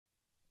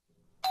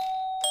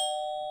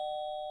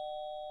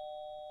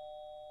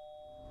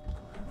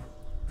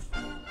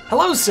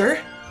Hello, sir.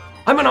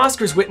 I'm an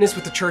Oscar's witness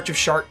with the Church of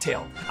Shark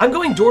Tale. I'm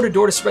going door to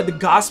door to spread the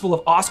gospel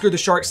of Oscar the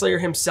Shark Slayer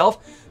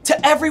himself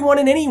to everyone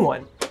and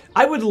anyone.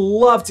 I would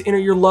love to enter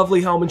your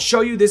lovely home and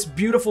show you this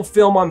beautiful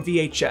film on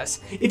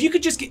VHS. If you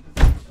could just get...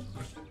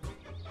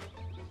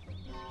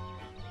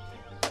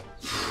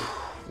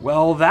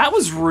 Well, that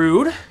was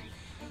rude.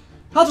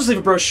 I'll just leave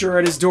a brochure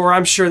at his door.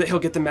 I'm sure that he'll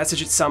get the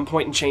message at some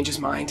point and change his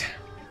mind.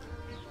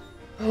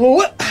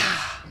 What?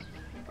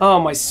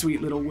 Oh, my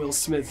sweet little Will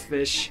Smith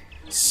fish.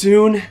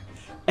 Soon,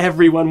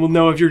 everyone will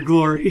know of your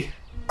glory.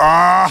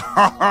 That's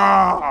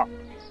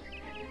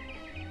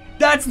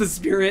the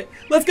spirit.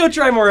 Let's go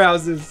try more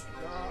houses.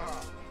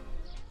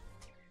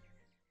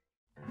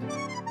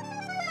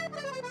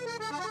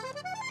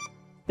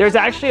 There's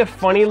actually a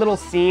funny little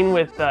scene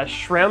with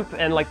shrimp,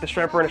 and like the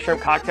shrimp are in a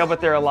shrimp cocktail, but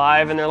they're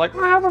alive, and they're like,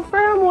 I have a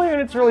family, and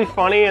it's really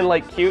funny and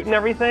like cute and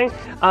everything.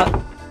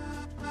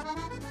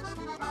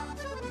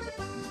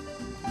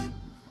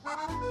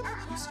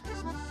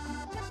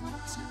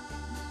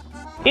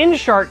 In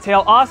Shark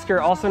Tale, Oscar,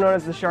 also known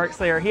as the Shark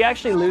Slayer, he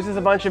actually loses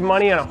a bunch of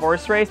money on a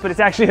horse race, but it's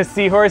actually a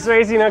seahorse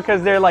race, you know,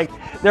 because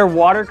they're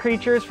water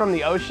creatures from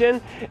the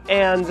ocean.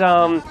 And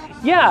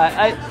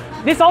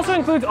this also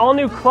includes all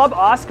new Club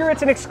Oscar.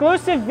 It's an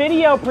exclusive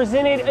video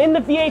presented in the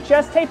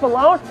VHS tape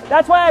alone.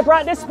 That's why I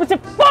brought this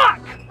specific.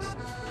 Fuck!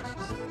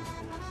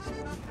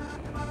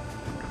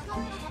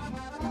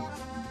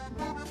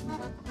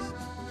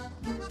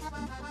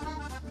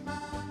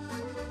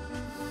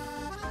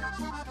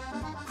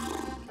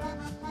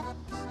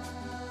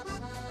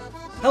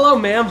 Hello,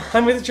 ma'am.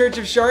 I'm with the Church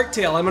of Shark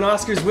Tale. I'm an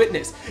Oscar's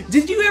witness.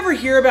 Did you ever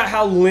hear about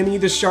how Lenny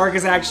the shark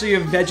is actually a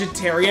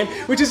vegetarian?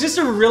 Which is just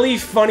a really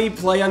funny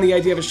play on the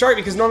idea of a shark,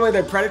 because normally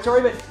they're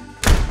predatory, but...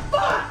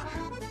 Fuck!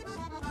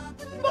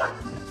 Fuck!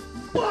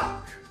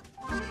 Fuck!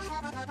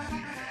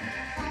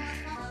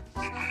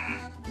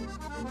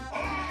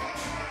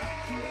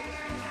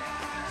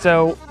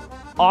 So,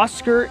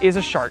 Oscar is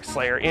a shark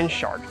slayer in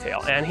Shark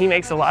Tale, and he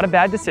makes a lot of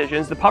bad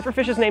decisions. The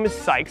pufferfish's name is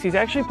Sykes. He's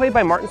actually played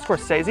by Martin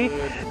Scorsese.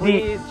 Dude,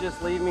 please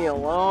just leave me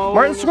alone.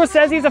 Martin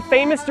Scorsese is a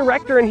famous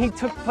director, and he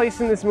took place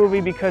in this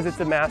movie because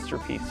it's a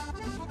masterpiece.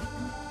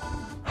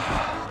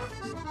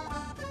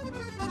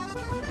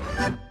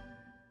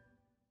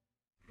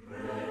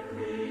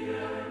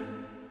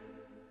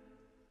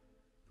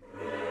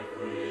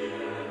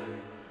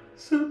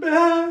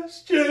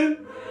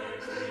 Sebastian,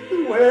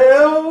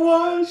 well,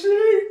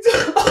 Washington.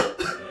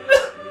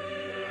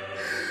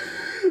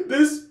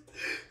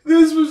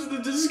 This was the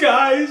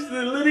disguise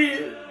that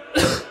Lenny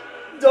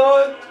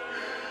donned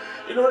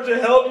in order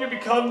to help you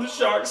become the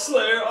Shark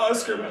Slayer,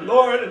 Oscar, my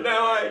lord. And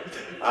now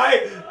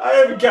I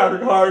have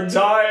encountered hard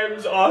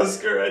times,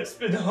 Oscar. It's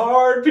been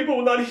hard. People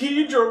will not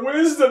heed your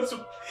wisdom,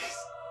 so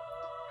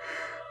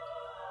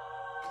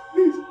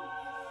please. Please.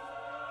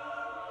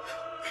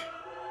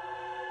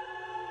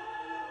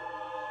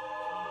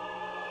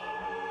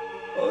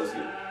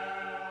 Oscar.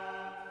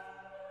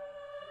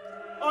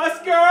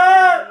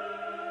 Oscar!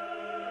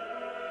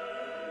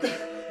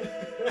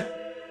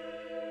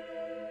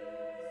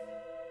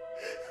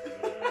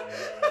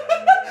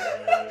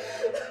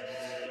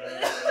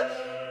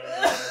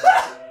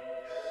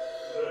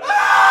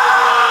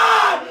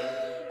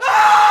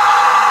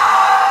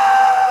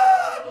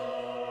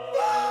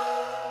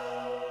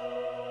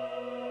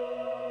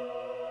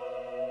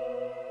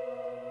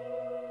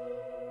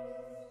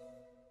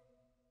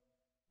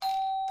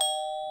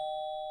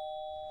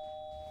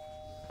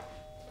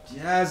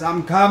 Yes,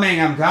 I'm coming.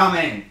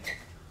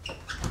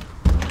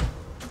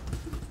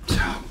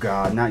 Oh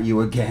God, not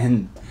you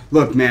again.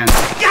 Look, man.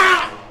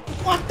 God!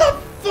 What the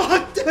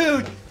fuck,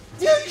 dude?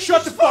 Dude,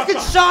 Shut the fuck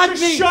up! Shot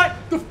me! Shut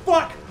the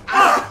fuck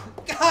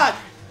up! God!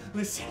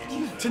 Listen,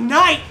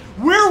 tonight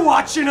we're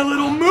watching a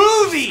little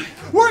movie.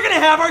 We're gonna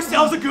have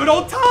ourselves a good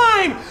old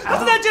time.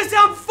 Doesn't that just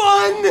sound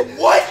fun?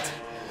 What?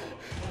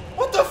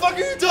 What the fuck are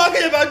you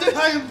talking about, dude?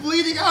 I am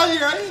bleeding out here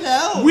right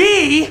now.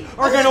 We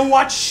are gonna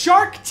watch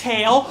Shark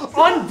Tale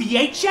on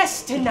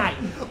VHS tonight,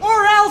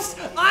 or else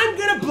I'm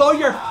gonna blow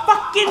your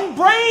fucking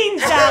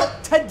brains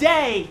out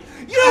today.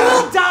 You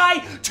will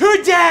die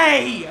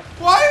today.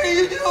 Why are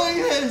you doing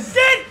this?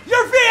 Get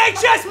your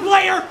VHS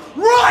player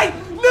right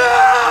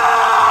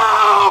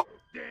now!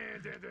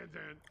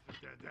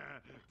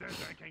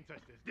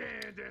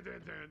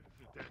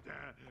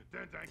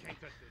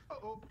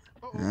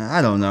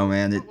 I don't know,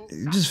 man. It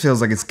just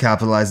feels like it's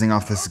capitalizing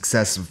off the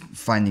success of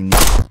finding